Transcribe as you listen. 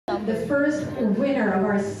The first winner of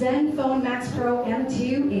our Zenfone Max Pro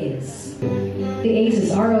M2 is the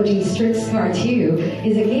Asus ROG Strix Car 2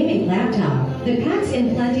 is a gaming laptop that packs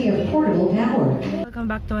in plenty of portable power. Welcome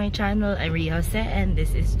back to my channel. I'm Diyosa and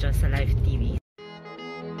this is Diyosa Live TV.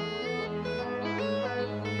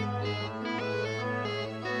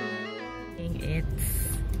 It's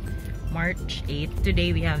March 8th.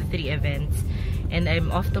 Today we have 3 events and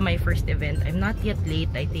I'm off to my first event. I'm not yet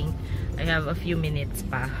late. I think I have a few minutes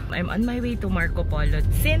pa. I'm on my way to Marco Polo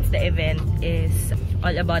since the event is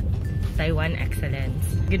all about Taiwan Excellence.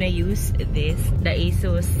 I'm gonna use the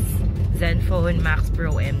Asus Zenfone Max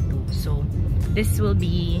Pro M2. So this will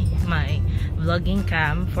be my vlogging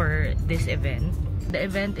cam for this event. The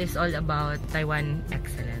event is all about Taiwan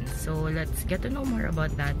Excellence. So let's get to know more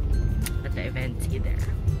about that at the event. See you there.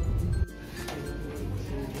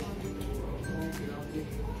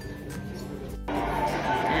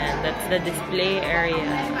 And that's the display area.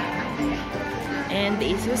 And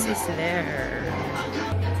the Asus is there.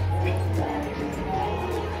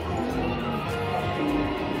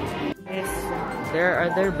 Yes, there are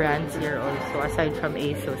other brands here also aside from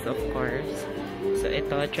Asus, of course. So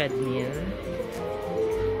ito, treadmill.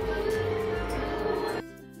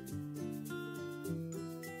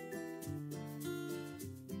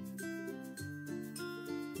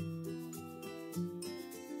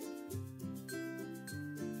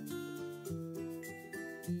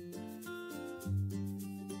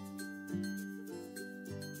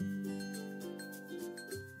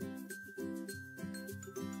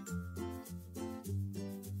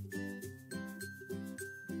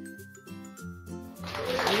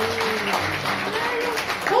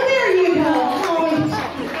 Oh, there you go.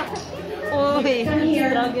 Oh, come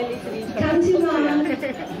here. Come to Mom and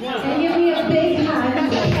give me a big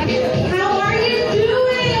hug. How are you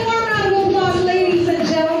doing? A warm round of applause, ladies and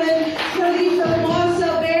gentlemen, for the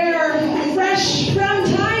Formosa Bear, fresh from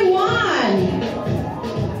Taiwan.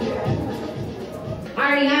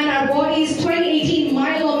 Ariana Boy's 2018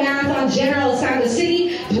 Milo Marathon General Santa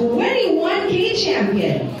City 21K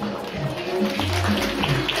champion.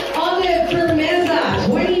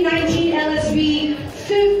 2019 LSB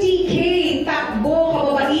 50K Takbo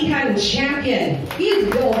Kababaihan champion. You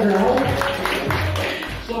go, girl.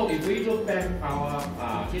 So if we look back our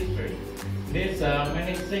history, there's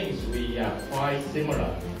many things we are quite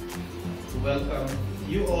similar. To welcome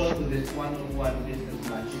you all to this one-on-one business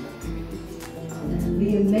matching activity.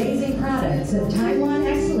 The amazing products of Taiwan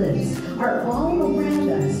Excellence are all around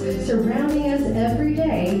us, surrounding us every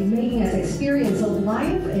day, making us experience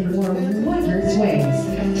life in more wondrous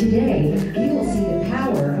ways. Today, you will see the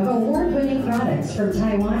power of award-winning products from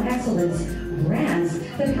Taiwan Excellence, brands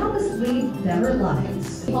that help us lead better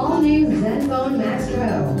lives. All new Zenfone Max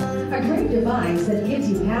Pro, a great device that gives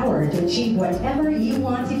you power to achieve whatever you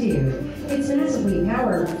want to do. Its massively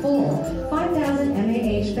powerful 5000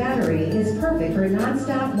 mAh battery is perfect for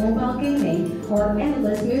non-stop mobile gaming or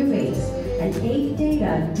endless movies. An 8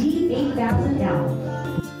 data D8000L.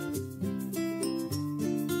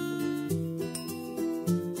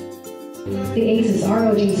 The Asus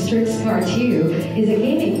ROG Strix Car 2 is a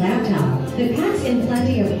gaming laptop that packs in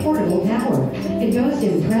plenty of portable power. It boasts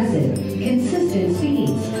impressive, consistent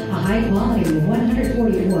speeds, a high-quality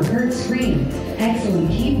 144Hz screen, excellent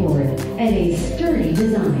keyboard, and a sturdy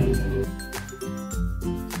design.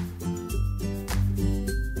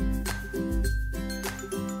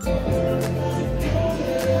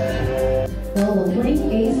 The Blink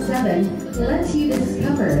A7 lets you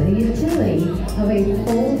discover the utility of a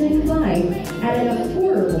folding bike at an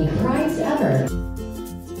affordable price ever.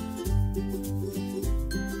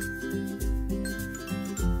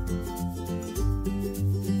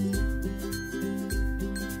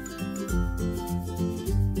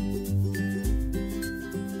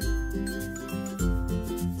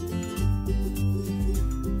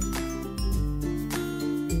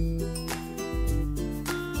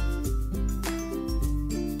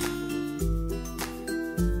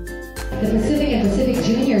 The Pacific and Pacific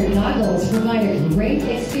Junior goggles provide a great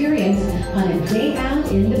experience on a day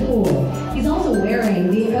out in the pool. He's also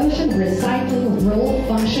wearing the Ocean Recycling Roll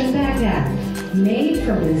Function Backpack, made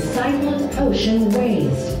from recycled ocean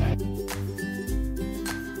waste.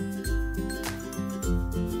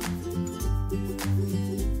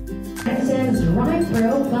 Transcend's Drive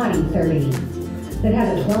Pro Body 30 that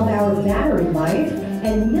has a 12-hour battery life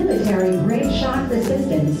and military-grade shock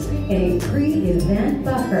resistance in a pre-event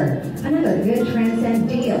buffer. Another good Transcend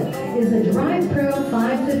deal is the Drive Pro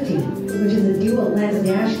 550, which is a dual-lens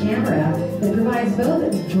dash camera that provides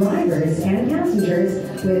both drivers and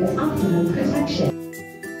passengers with optimum protection.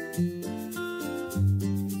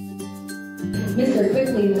 Mr.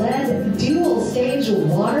 Quickly naturally led dual-stage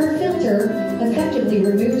water filter effectively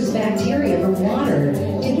removes bacteria from water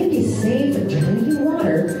to give you safe drinking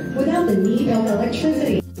water without the need of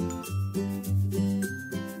electricity.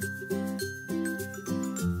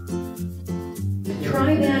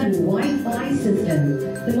 Tri-band Wi-Fi system.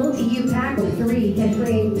 The multi-U pack of 3 can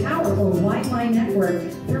create powerful Wi-Fi network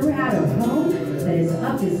throughout a home that is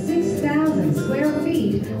up to 6,000 square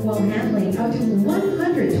feet while handling up to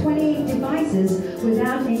 128 devices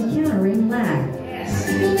without encountering lag.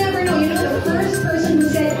 Yes. You'll never know. You know the first person who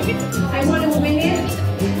said, I want to win it?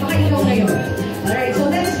 Okay, ikaw na yun. Alright, so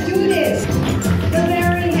let's do this. The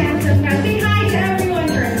very handsome guy. Say hi to everyone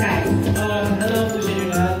first, guys. Hello to you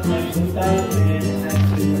lahat.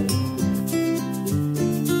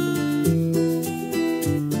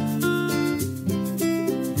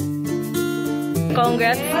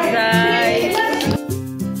 Congrats, guys!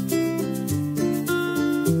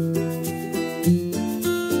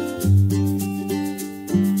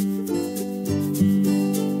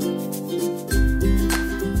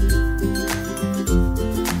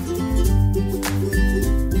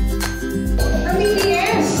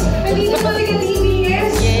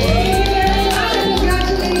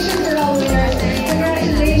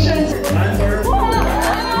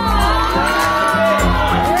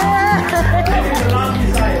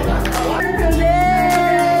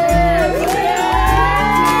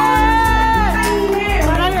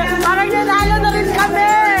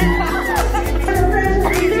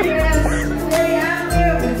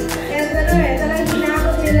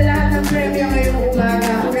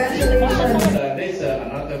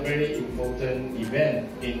 Event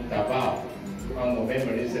in Davao on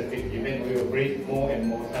November. It's a big event. We will bring more and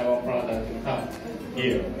more Taiwan products to come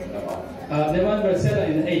here in Davao. November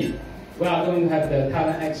 7 and 8, we are going to have the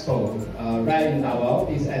Taiwan Expo right in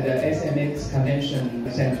Davao. It's at the SMX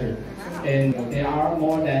Convention Center. And there are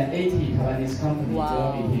more than 80 Taiwanese companies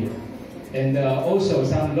will be here. And also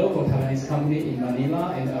some local Taiwanese companies in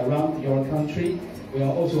Manila and around your country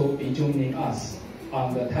will also be joining us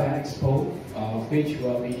on the Taiwan Expo, which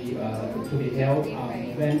will be to be held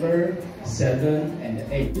on November 7 and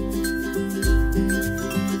 8.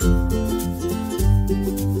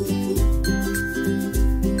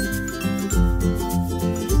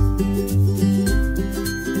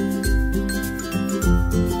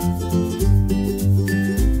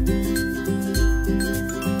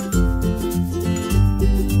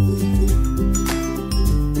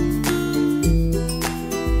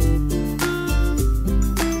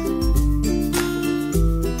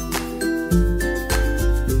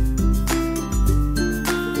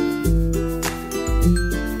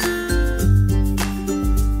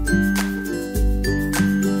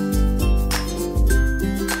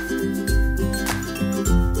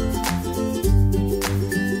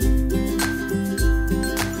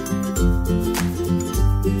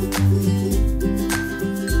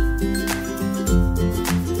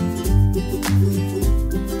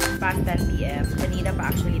 Past 10 p.m. Kanina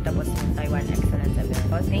pa actually tapos yung Taiwan Excellence event.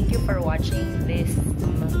 So, thank you for watching this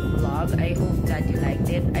vlog. I hope that you liked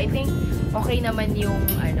it. I think okay naman yung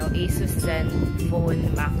Asus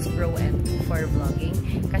Zenfone Max Pro M2 for vlogging.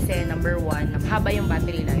 Kasi number 1, haba yung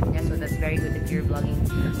battery life niya. So that's very good if you're vlogging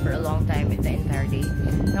for a long time with the entire day.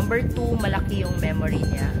 Number 2, malaki yung memory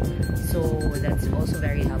niya. So that's also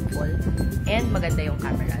very helpful. And maganda yung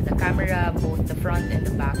camera. The camera, both the front and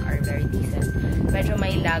the back are very decent. Medyo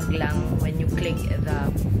may lag lang when you click the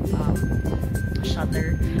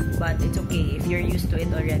shutter. But it's okay. If you're used to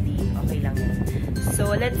it already, okay lang yun.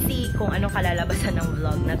 So let's see kung ano kalalabasan ng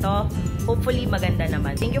vlog na to. Hopefully maganda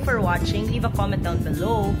naman. Thank you for watching. Leave a comment down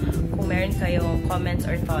below kung meron kayong comments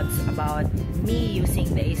or thoughts about me using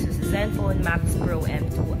the Asus Zenfone Max Pro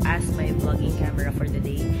M2 as my vlogging camera for the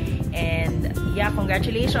day. And yeah,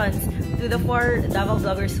 congratulations to the 4 Davao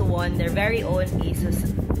vloggers who won their very own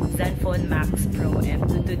Asus Zenfone Max Pro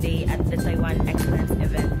M2 today at the Taiwan Excellence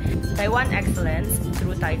event. Taiwan Excellence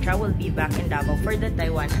through Taitra will be back in Davao for the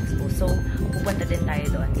Taiwan Expo. So, pupunta din tayo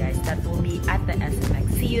doon, guys. That will be at the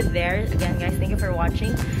SMX. See you there. Again, guys, thank you for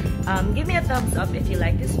watching. Give me a thumbs up if you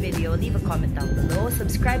like this video. Leave a comment down below.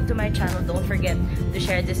 Subscribe to my channel. Don't forget to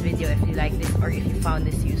share this video if you like this or if you found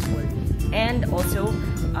this useful. And also,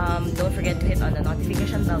 don't forget to hit on the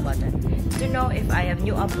notification bell button to know if I have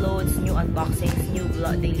new uploads, new unboxings, new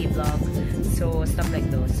daily vlog, so stuff like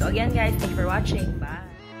those. So again, guys, thank you for watching. Bye!